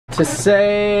to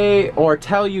say or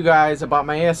tell you guys about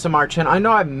my ASMR channel. I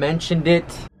know I've mentioned it.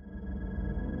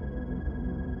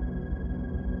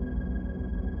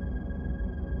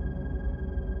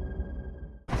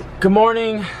 Good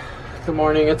morning. Good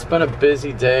morning. It's been a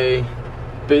busy day.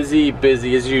 Busy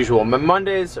as usual. My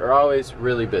Mondays are always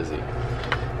really busy.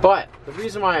 But the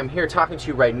reason why I'm here talking to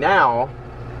you right now,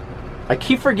 I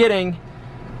keep forgetting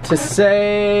to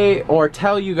say or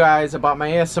tell you guys about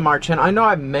my ASMR channel. I know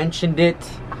I've mentioned it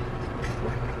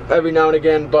every now and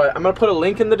again, but I'm gonna put a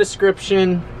link in the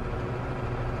description,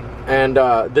 and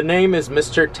the name is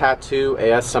Mr. Tattoo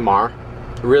ASMR.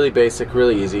 Really basic,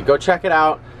 really easy. Go check it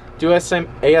out. Do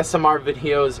ASMR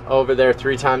videos over there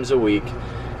 3 times a week.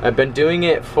 I've been doing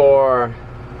it for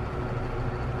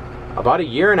about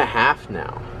 1.5 years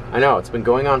now. I know, it's been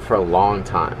going on for a long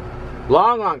time.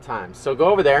 Long time. So go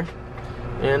over there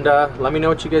and let me know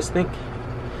what you guys think.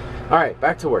 Alright,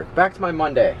 back to work. Back to my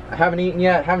Monday. I haven't eaten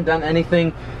yet, haven't done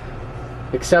anything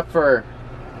except for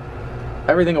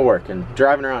everything at work and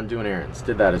driving around doing errands.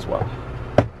 Did that as well.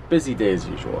 Busy day as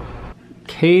usual.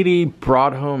 Katie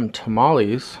brought home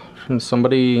tamales from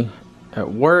somebody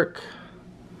at work,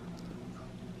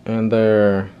 and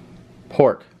they're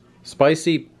pork,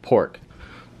 spicy pork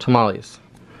tamales,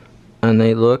 and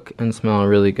they look and smell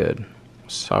really good.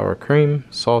 Sour cream,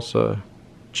 salsa,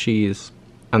 cheese,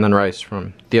 and then rice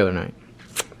from the other night.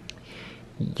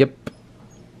 Yep,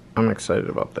 I'm excited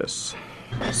about this.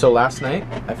 So last night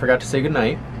I forgot to say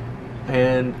goodnight,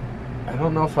 and I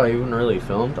don't know if I even really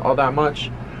filmed all that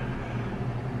much.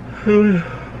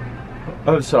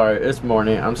 I'm sorry, it's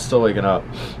morning, I'm still waking up.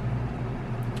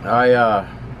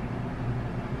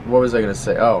 What was I gonna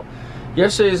say? Oh,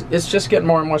 yesterday it's just getting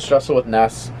more and more stressful with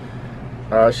Ness.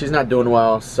 She's not doing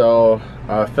well, so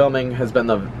filming has been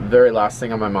the very last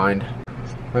thing on my mind.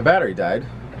 My battery died,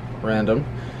 random.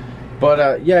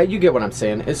 But yeah, you get what I'm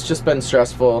saying. It's just been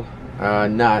stressful,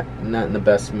 not in the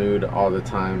best mood all the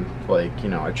time, like, you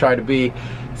know, I try to be.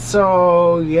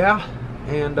 So yeah,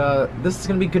 and this is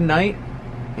gonna be good night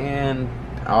and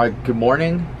good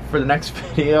morning for the next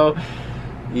video,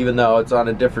 even though it's on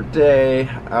a different day.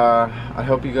 I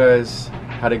hope you guys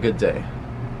had a good day.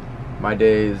 My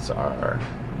days are,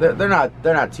 they're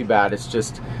not too bad. It's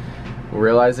just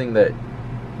realizing that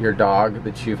your dog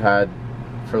that you've had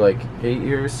for like 8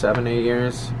 years, 7, 8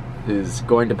 years is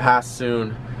going to pass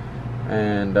soon.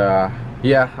 And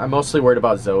yeah, I'm mostly worried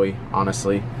about Zoe,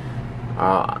 honestly.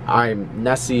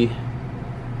 Nessie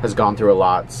has gone through a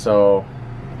lot, so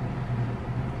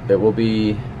it will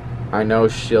be, I know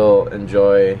she'll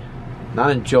not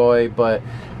enjoy, but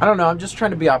I don't know, I'm just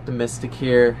trying to be optimistic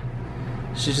here.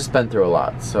 She's just been through a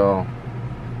lot, so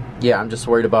yeah, I'm just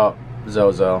worried about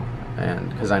Zozo, and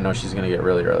because I know she's gonna get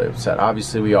really upset.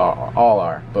 Obviously we all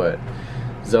are, but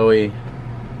Zoe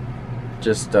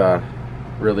just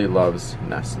really loves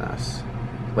Ness,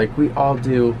 like we all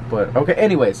do. But okay,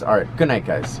 anyways, all right, good night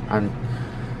guys. I'm